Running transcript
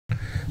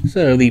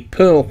So the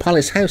Pearl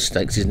Palace House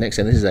Stakes is next,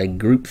 and this is a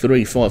Group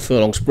 3 5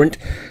 furlong sprint.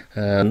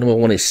 Number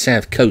 1 is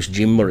South Coast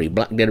Jim Murray,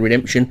 Black Dead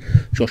Redemption,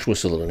 Joshua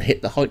Sutherland,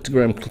 Hit the Height to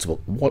Graham Clutterbuck,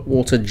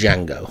 Whitewater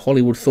Django,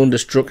 Hollywood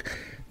Thunderstruck,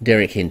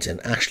 Derek Hinton,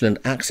 Ashland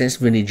Access,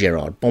 Vinnie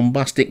Gerard,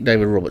 Bombastic,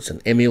 David Robertson,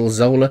 Emil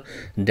Zola,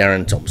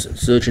 Darren Thompson,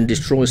 Search and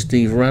Destroy,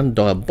 Steve Rand,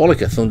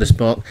 Diabolica,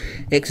 Thunderspark,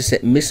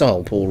 Exocet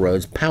Missile, Paul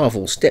Rhodes,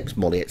 Powerful Steps,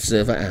 Molliet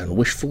Server, and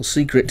Wishful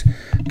Secret,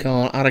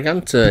 Carl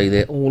Arrogante.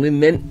 They're all in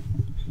then.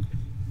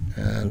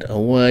 And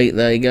away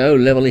they go,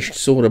 levelish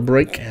sort of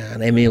break,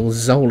 and Emil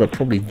Zola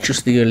probably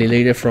just the early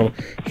leader from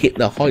Hit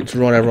the Heights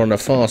right over on the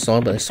far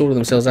side, but they sorted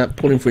themselves out.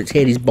 Pulling for its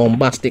head is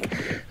Bombastic.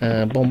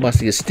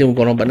 Bombastic has still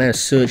gone on, but now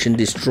Search and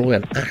Destroy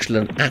and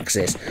Ashland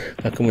Access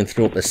are coming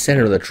through up the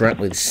centre of the track,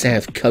 with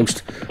South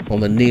Coast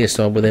on the near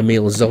side with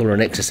Emil Zola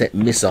and Exocet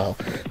Missile.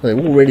 They're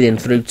already in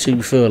through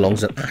 2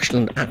 furlongs, and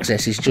Ashland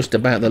Access is just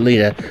about the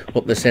leader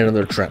up the centre of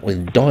the track,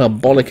 with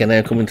Diabolica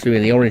now coming through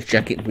in the orange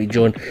jacket to be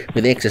joined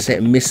with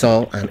Exocet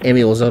Missile and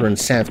Emil Zola and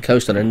South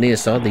Coast on the near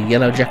side. The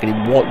yellow jacketed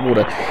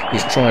Whitewater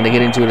is trying to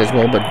get into it as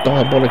well, but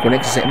Diabolica and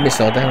Exocet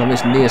Missile down on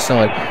this near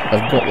side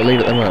have got the lead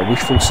at the moment.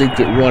 Wishful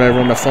Secret right over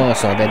on the far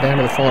side. They're down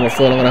to the final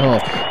furlong and a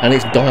half, and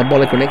it's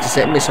Diabolica and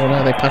Exocet Missile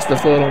now. They pass the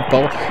furlong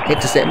pole.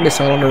 Exocet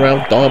Missile on the rail.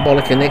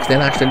 Diabolica next,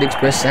 then Ashland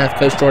Express. South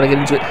Coast trying to get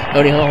into it.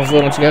 Only half a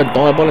furlong to go.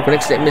 Diabolica and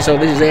Exocet Missile.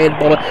 This is a head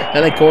bobber,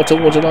 and they come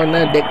towards the line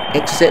now.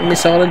 Exocet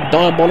Missile and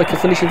Diabolica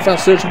finishing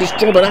fast. Search and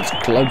Destroy, but that's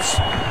close.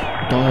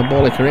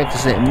 Diabolica and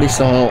Exocet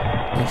Missile.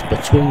 It's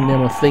between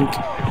them, I think.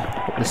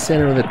 At the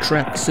centre of the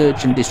track,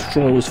 Search and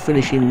Destroy was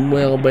finishing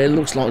well, but it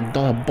looks like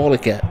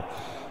Diabolica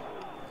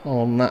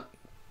on that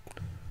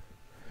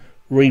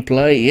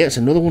replay. Yeah, it's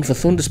another one for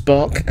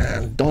Thunderspark,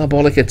 and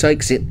Diabolica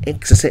takes it.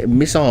 Exocet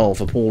Missile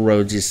for Paul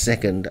Rhodes is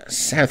second.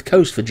 South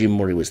Coast for Jim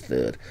Murray was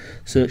third.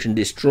 Search and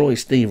Destroy,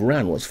 Steve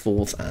Rand was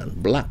fourth,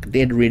 and Black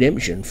Dead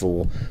Redemption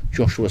for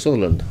Joshua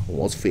Sutherland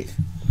was fifth.